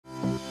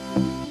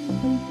Hello,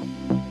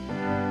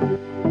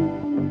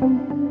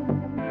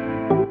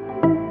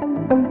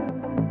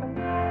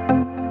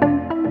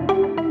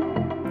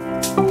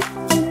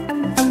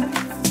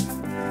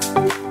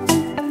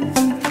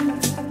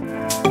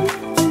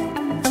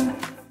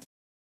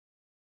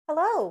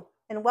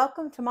 and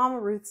welcome to Mama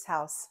Ruth's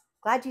house.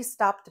 Glad you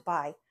stopped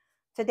by.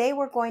 Today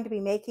we're going to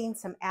be making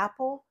some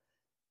apple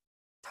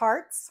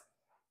tarts,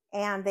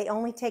 and they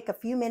only take a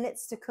few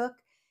minutes to cook.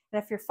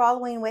 And if you're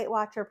following Weight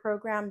Watcher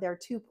program, there are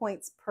 2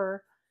 points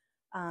per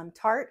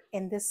tart,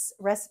 and this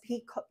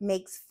recipe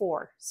makes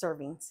 4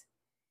 servings.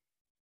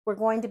 We're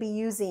going to be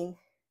using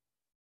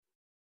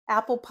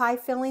apple pie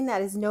filling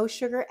that is no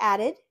sugar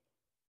added,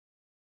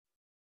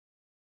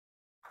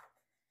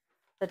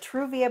 the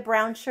Truvia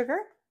brown sugar,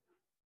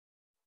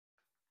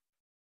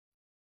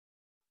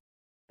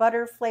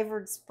 butter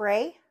flavored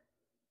spray,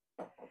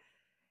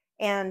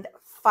 and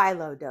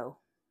Phyllo dough.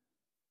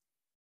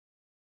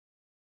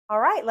 All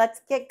right,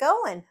 let's get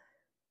going.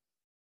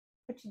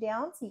 Put you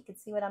down so you can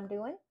see what I'm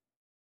doing.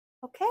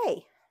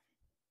 Okay,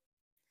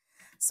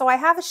 so I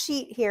have a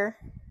sheet here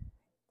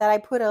that I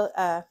put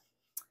a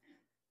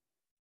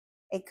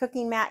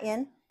cooking mat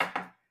in.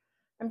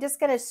 I'm just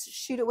going to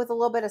shoot it with a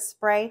little bit of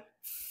spray.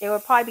 It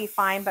would probably be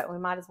fine, but we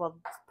might as well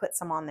put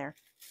some on there.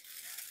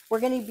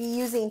 We're going to be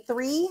using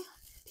 3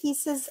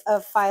 pieces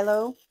of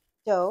Phyllo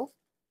dough.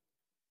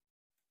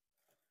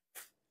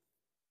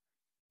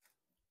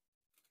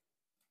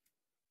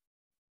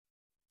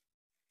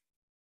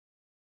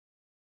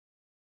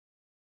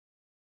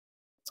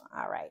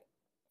 All right,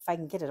 if I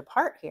can get it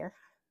apart here.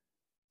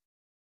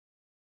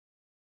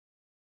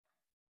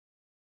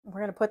 We're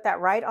going to put that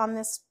right on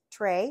this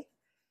tray.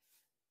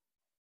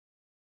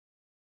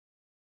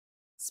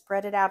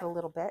 Spread it out a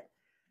little bit.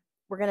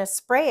 We're going to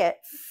spray it,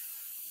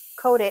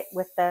 coat it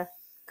with the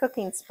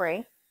cooking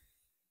spray.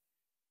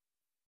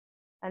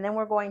 And then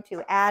we're going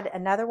to add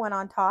another one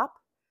on top.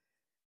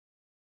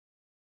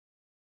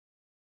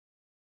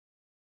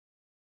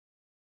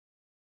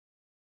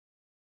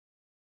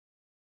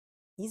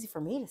 Easy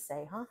for me to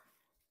say, huh?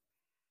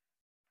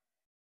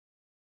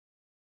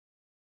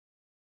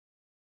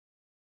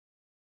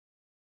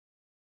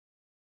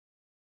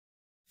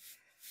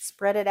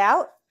 Spread it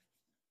out.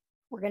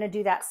 We're going to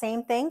do that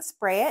same thing,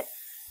 spray it.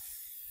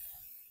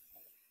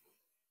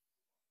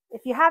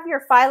 If you have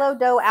your Phyllo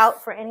dough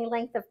out for any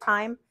length of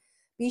time,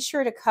 be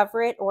sure to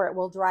cover it or it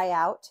will dry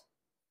out.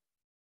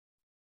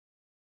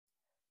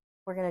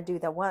 We're going to do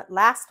the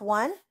last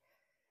one.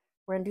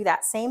 We're going to do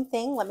that same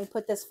thing. Let me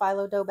put this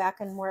Phyllo dough back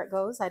in where it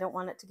goes. I don't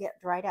want it to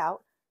get dried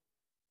out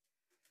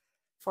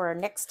for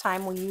next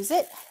time we use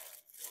it.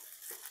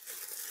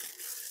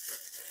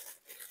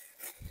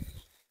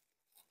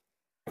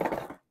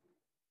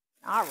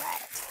 All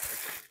right.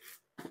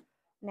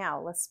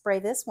 Now let's spray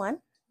this one.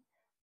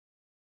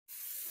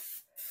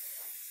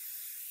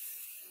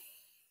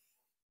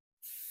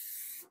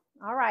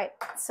 All right,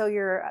 so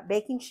your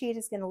baking sheet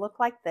is going to look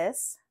like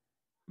this.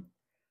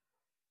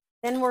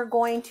 Then we're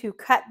going to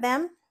cut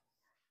them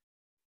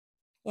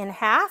in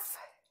half.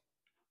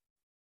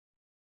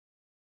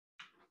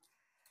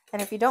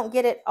 And if you don't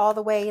get it all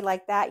the way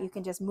like that, you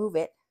can just move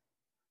it.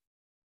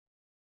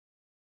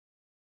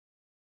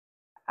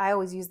 I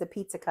always use the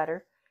pizza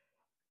cutter.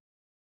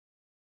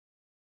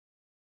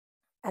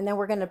 And then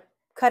we're going to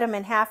cut them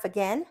in half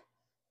again,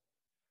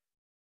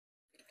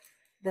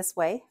 this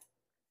way.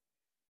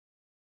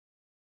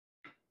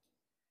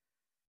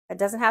 It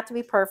doesn't have to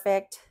be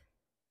perfect.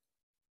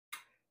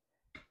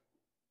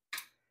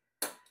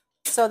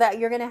 So that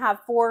you're going to have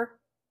 4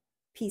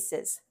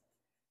 pieces.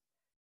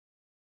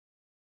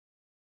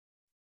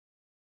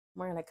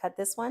 We're going to cut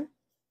this one.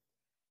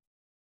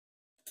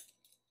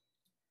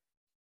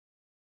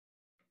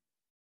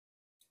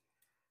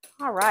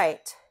 All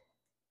right.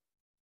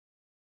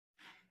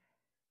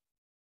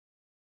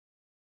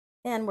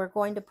 Then we're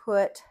going to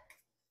put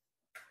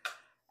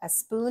a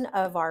spoon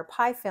of our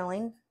pie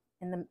filling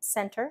in the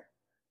center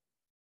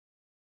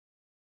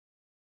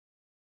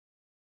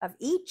of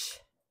each.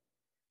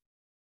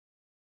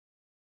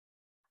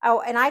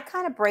 Oh, and I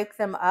kind of break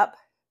them up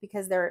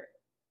because they're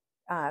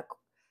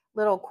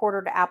little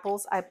quartered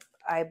apples.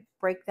 I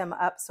break them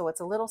up so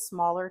it's a little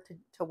smaller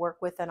to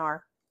work with in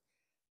our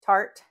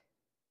tart.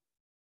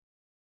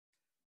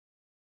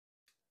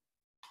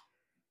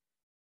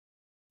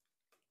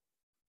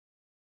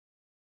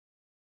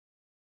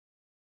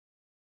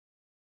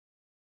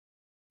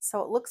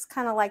 So it looks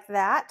kind of like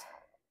that,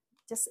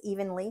 just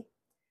evenly.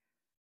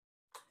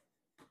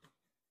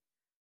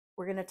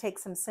 We're going to take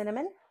some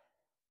cinnamon,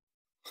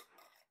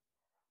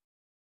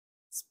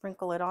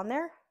 sprinkle it on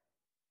there.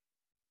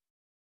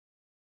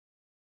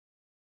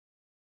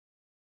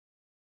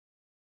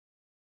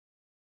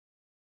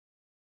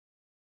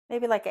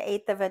 Maybe like an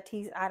eighth of a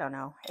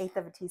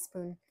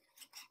teaspoon.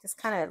 Just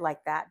kind of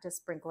like that, just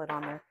sprinkle it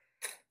on there.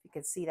 You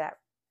can see that.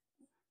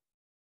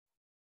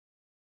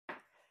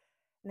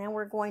 Now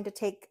we're going to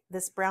take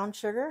this brown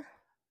sugar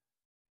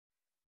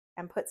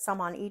and put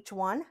some on each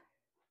one.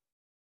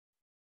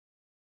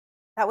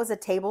 That was a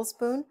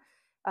tablespoon.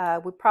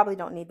 We probably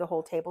don't need the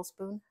whole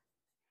tablespoon.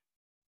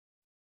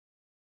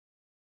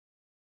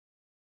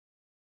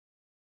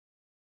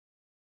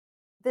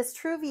 This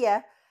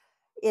Truvia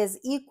is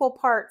equal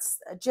parts,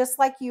 just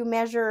like you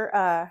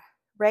measure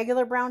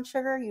regular brown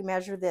sugar, you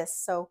measure this.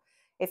 So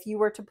if you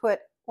were to put,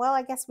 well,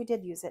 I guess we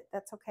did use it.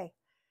 That's okay.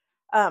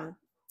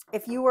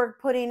 If you were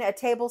putting a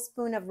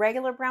tablespoon of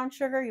regular brown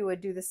sugar, you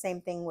would do the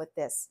same thing with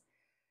this.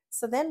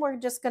 So then we're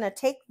just going to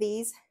take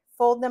these,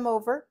 fold them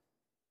over.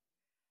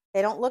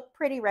 They don't look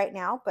pretty right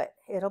now, but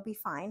it'll be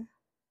fine.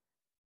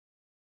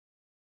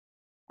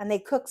 And they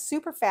cook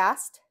super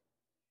fast,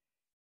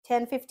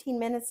 10-15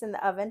 minutes in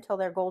the oven till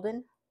they're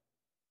golden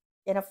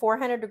in a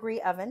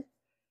 400-degree oven.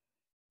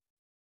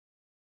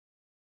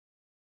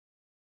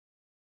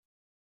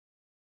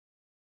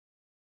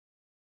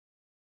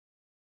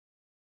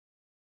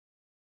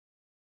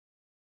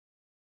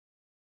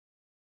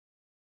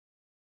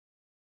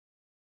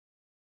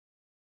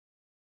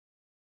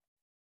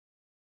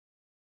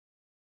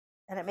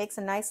 And it makes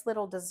a nice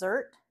little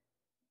dessert,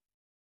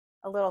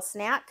 a little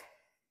snack.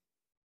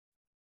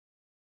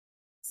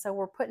 So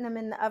we're putting them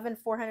in the oven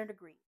 400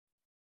 degrees.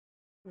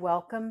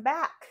 Welcome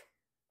back.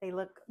 They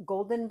look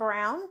golden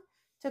brown.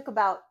 Took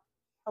about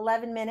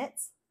 11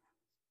 minutes.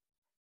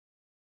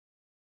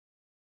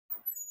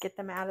 Get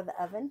them out of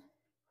the oven.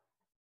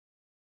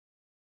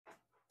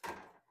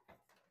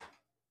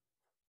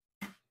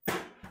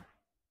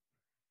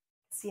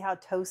 See how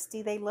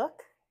toasty they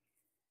look?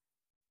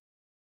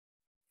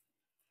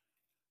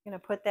 I'm going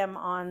to put them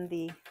on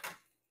the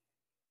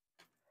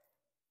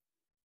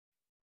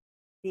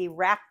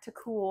rack to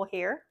cool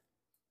here.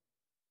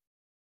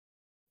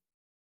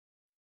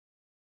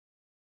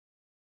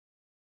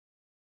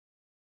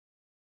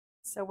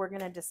 So we're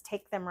going to just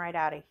take them right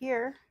out of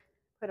here,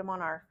 put them on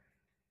our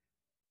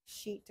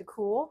sheet to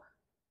cool.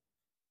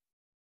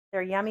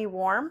 They're yummy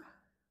warm.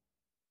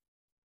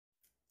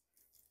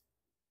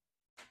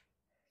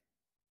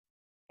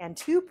 And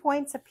 2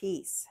 points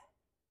apiece.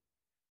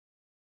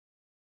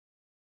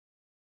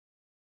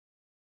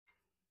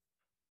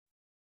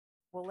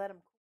 We'll let them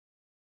cool.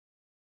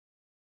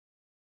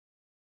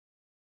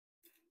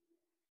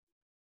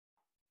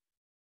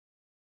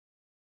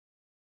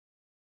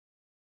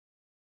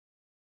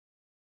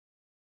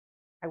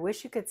 I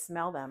wish you could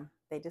smell them.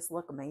 They just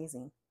look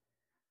amazing.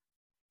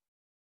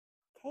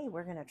 Okay,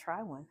 we're going to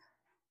try one.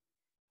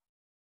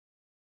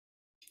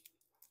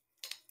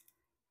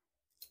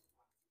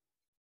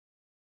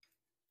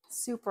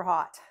 Super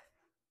hot.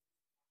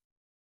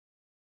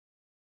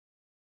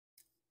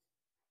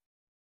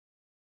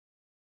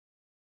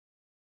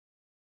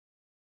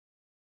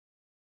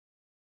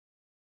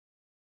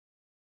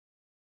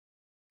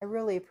 I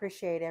really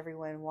appreciate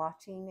everyone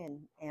watching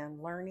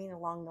and learning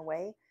along the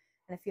way.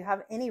 And if you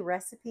have any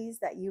recipes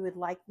that you would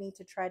like me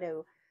to try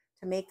to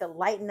make it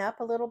lighten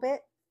up a little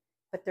bit,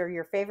 but they're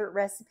your favorite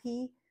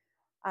recipe,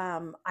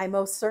 I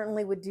most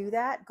certainly would do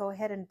that. Go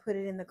ahead and put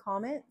it in the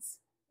comments.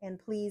 And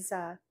please,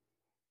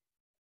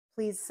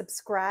 please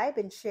subscribe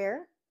and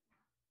share.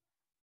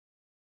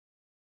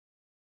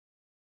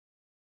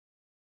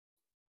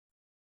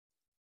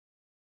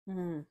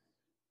 Mm.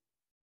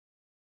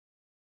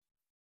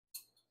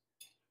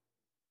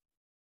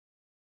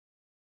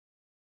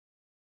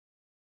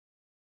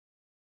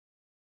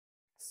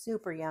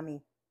 Super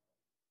yummy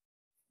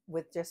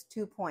with just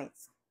 2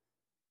 points.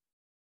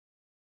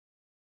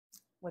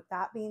 With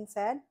that being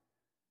said,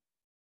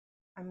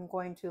 I'm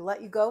going to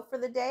let you go for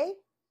the day.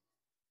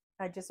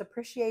 I just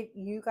appreciate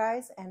you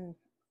guys and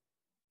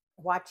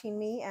watching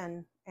me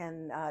and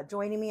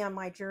joining me on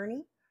my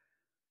journey.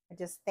 I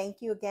just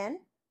thank you again.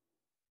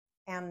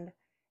 And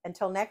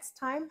until next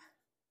time,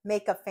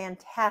 make a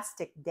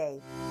fantastic day.